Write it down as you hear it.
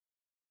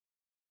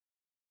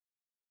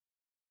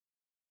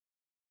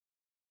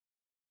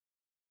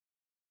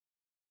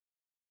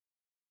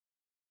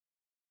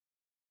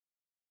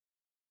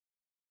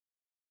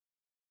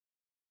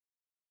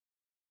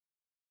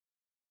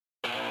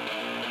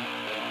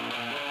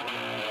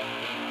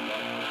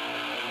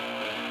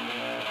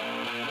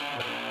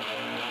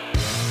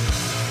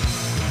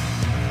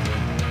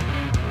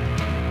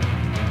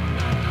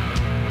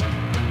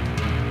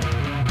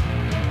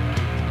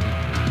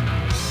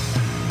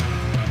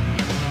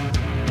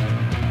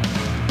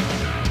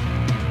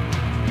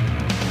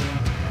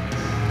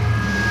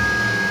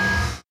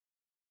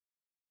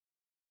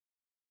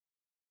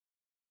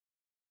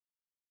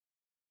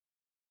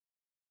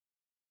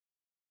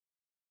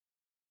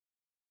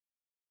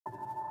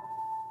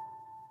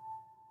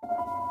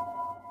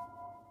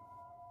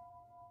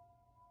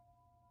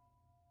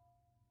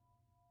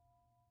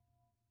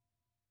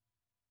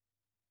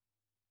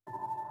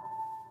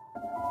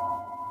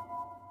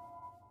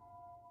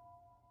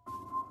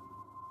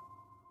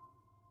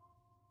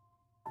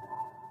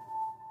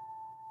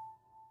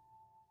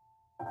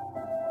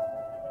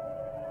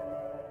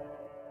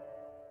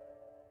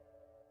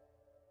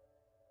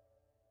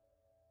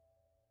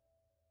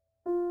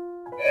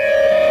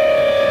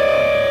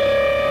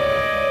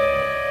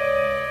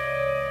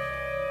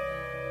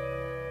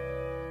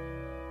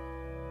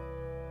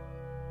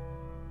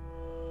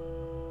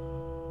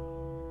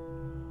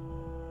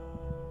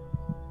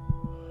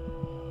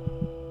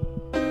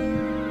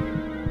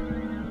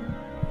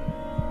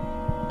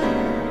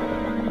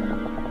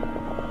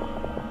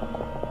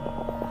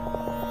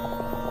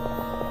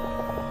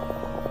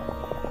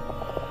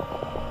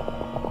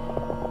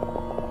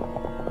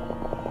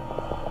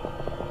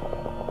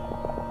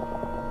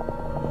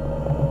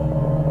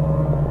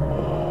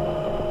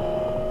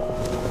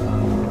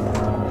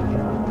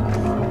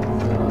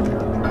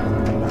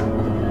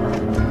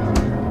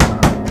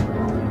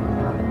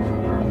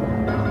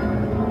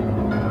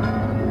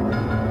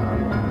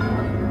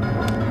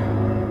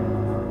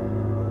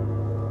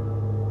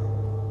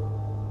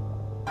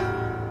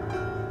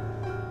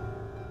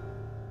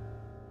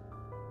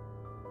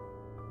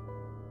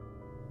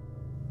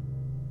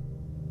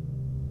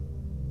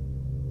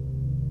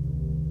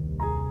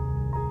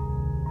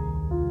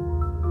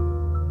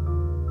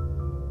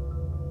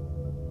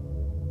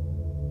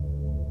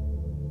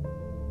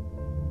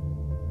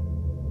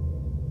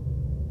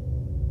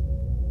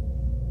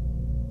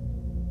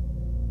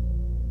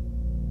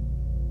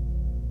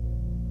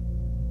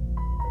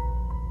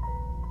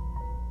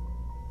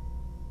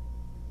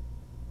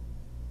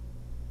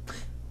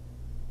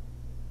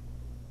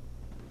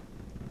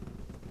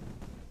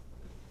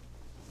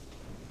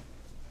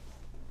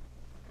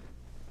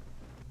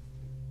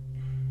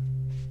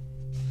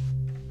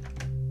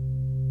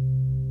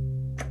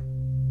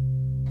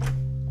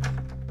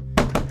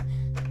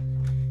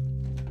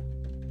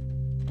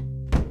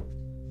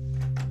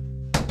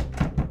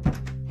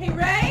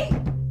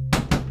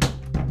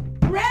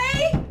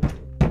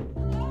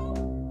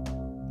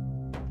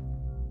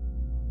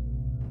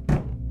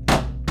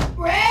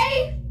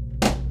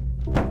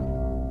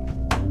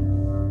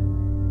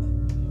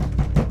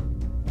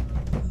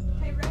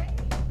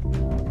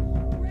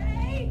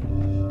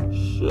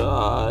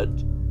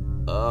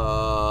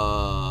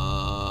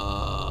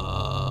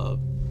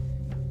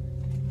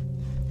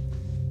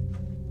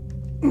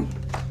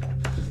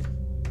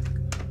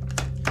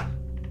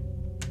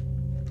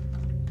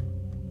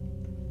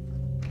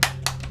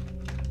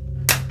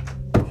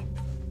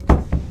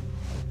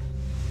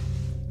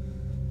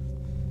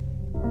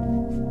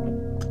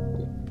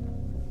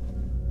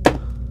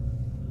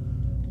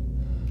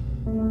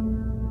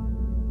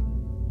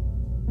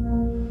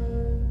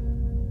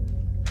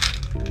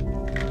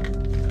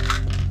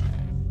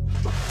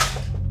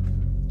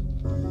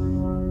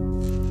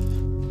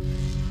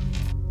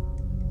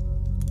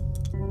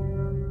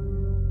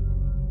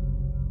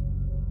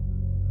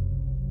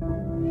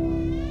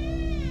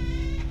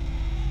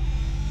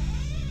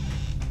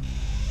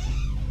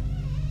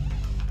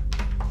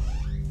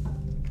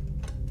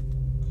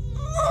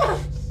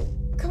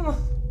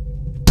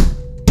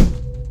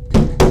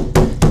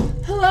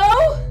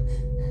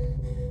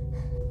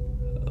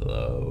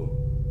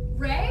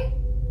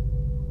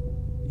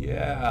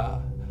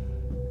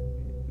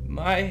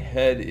My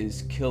head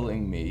is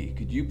killing me.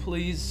 Could you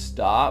please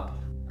stop?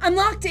 I'm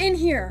locked in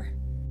here.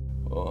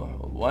 Oh,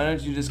 why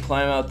don't you just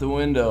climb out the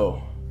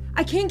window?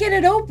 I can't get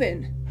it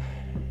open.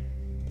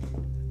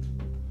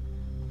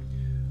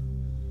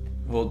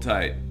 Hold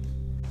tight.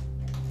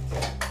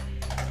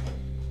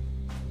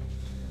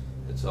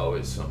 It's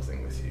always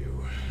something with you.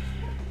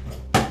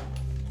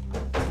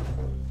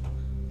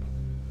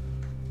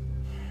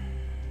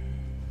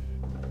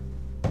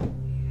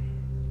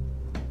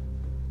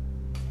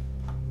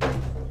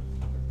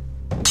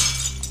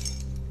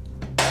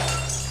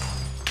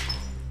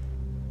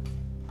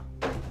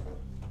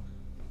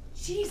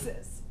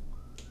 Jesus!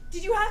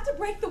 Did you have to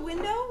break the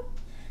window?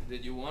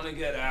 Did you want to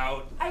get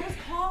out? I was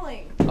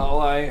calling.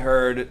 All I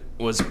heard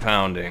was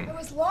pounding. I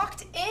was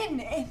locked in,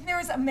 and there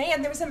was a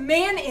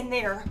man in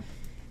there.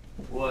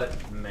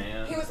 What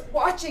man? He was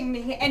watching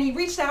me, and he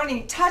reached out and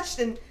he touched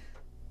and...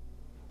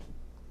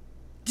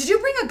 Did you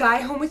bring a guy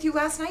home with you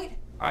last night?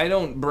 I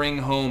don't bring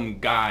home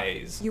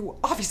guys. You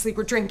obviously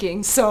were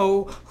drinking,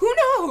 so who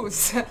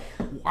knows?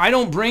 I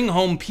don't bring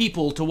home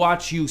people to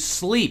watch you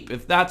sleep,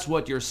 if that's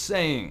what you're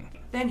saying.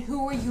 Then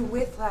who were you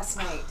with last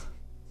night?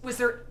 Was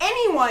there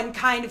anyone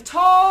kind of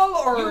tall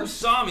or... You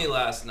saw me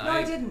last night. No,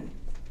 I didn't.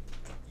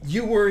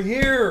 You were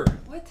here.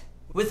 What?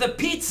 With a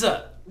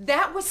pizza.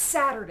 That was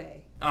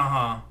Saturday.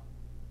 Uh-huh.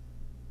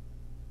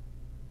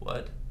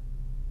 What?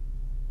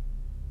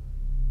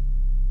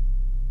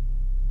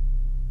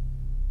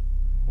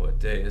 What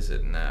day is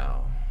it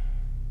now?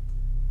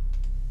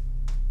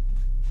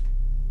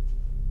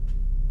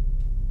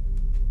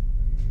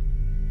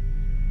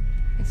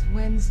 It's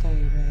Wednesday,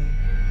 Ray.